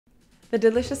The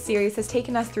Delicious series has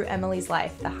taken us through Emily's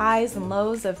life, the highs and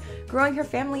lows of growing her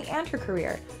family and her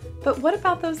career. But what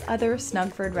about those other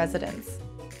Snuggford residents?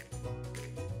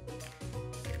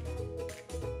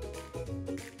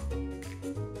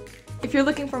 If you're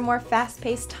looking for more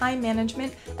fast-paced time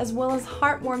management as well as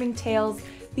heartwarming tales,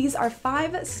 these are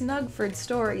 5 Snuggford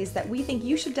stories that we think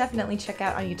you should definitely check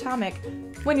out on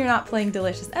Utomik, when you're not playing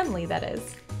Delicious Emily, that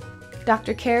is.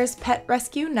 Dr. Care's Pet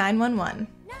Rescue 911.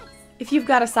 If you've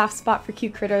got a soft spot for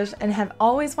cute critters and have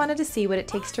always wanted to see what it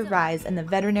takes to rise in the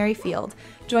veterinary field,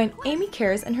 join Amy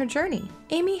Cares in her journey.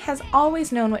 Amy has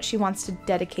always known what she wants to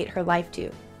dedicate her life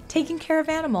to, taking care of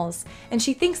animals, and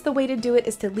she thinks the way to do it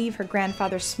is to leave her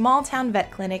grandfather's small-town vet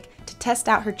clinic to test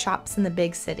out her chops in the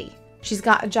big city. She's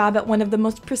got a job at one of the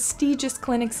most prestigious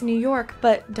clinics in New York,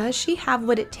 but does she have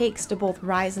what it takes to both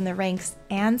rise in the ranks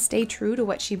and stay true to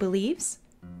what she believes?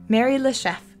 Mary Le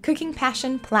Chef, Cooking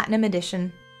Passion Platinum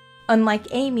Edition. Unlike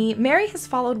Amy, Mary has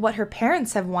followed what her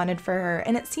parents have wanted for her,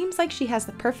 and it seems like she has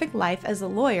the perfect life as a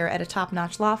lawyer at a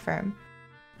top-notch law firm.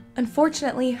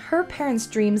 Unfortunately, her parents'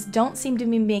 dreams don't seem to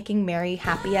be making Mary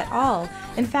happy at all.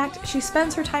 In fact, she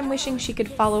spends her time wishing she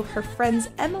could follow her friend's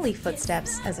Emily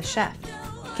footsteps as a chef.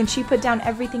 Can she put down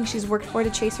everything she's worked for to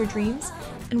chase her dreams?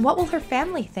 And what will her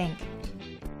family think?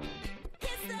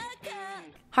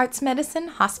 Heart's Medicine,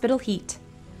 Hospital Heat.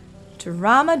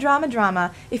 Drama, drama,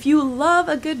 drama. If you love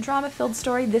a good drama-filled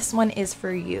story, this one is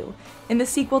for you. In the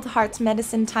sequel to Heart's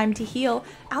Medicine, Time to Heal,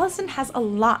 Allison has a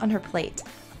lot on her plate.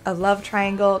 A love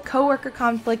triangle, co-worker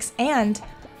conflicts, and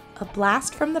a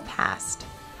blast from the past.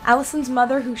 Allison's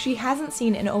mother, who she hasn't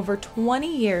seen in over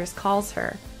 20 years, calls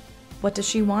her. What does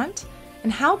she want?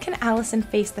 And how can Allison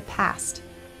face the past?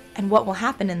 And what will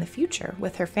happen in the future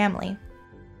with her family?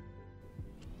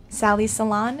 Sally's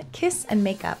Salon, Kiss and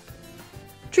Makeup.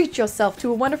 Treat yourself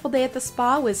to a wonderful day at the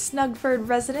spa with Snuggford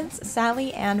residents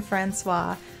Sally and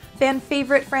Francois. Fan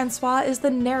favorite Francois is the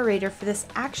narrator for this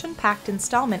action-packed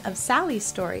installment of Sally's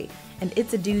story, and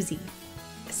it's a doozy.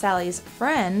 Sally's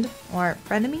friend, or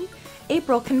frenemy,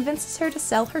 April convinces her to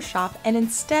sell her shop and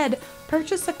instead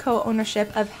purchase a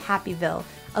co-ownership of Happyville,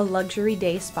 a luxury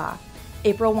day spa.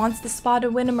 April wants the spa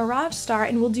to win a Mirage Star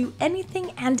and will do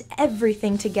anything and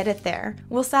everything to get it there.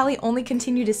 Will Sally only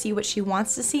continue to see what she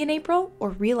wants to see in April, or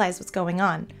realize what's going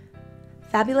on?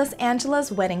 Fabulous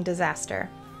Angela's Wedding Disaster.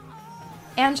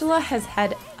 Angela has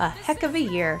had a heck of a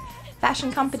year.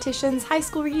 Fashion competitions, high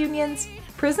school reunions,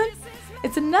 prison?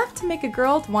 It's enough to make a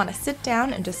girl want to sit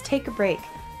down and just take a break.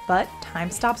 But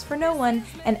time stops for no one,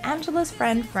 and Angela's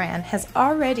friend Fran has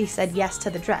already said yes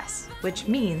to the dress, which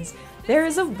means there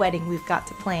is a wedding we've got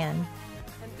to plan.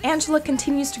 Angela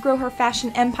continues to grow her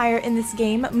fashion empire in this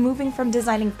game, moving from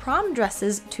designing prom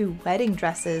dresses to wedding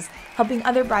dresses, helping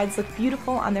other brides look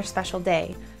beautiful on their special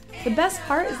day. The best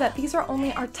part is that these are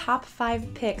only our top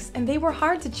 5 picks, and they were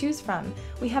hard to choose from.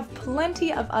 We have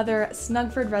plenty of other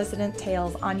Snuggford resident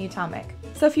tales on Utomik.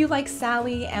 So if you like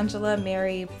Sally, Angela,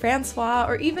 Mary, Francois,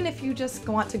 or even if you just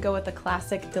want to go with the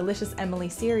classic Delicious Emily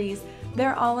series,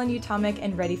 they're all on Utomik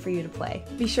and ready for you to play.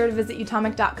 Be sure to visit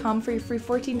utomik.com for your free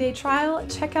 14-day trial.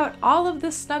 Check out all of the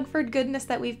Snuggford goodness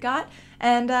that we've got,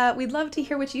 and we'd love to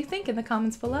hear what you think in the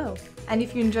comments below. And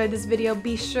if you enjoyed this video,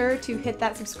 be sure to hit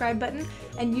that subscribe button,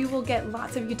 and you will get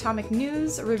lots of Utomik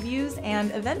news, reviews,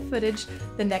 and event footage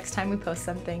the next time we post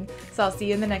something. So I'll see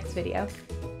you in the next video.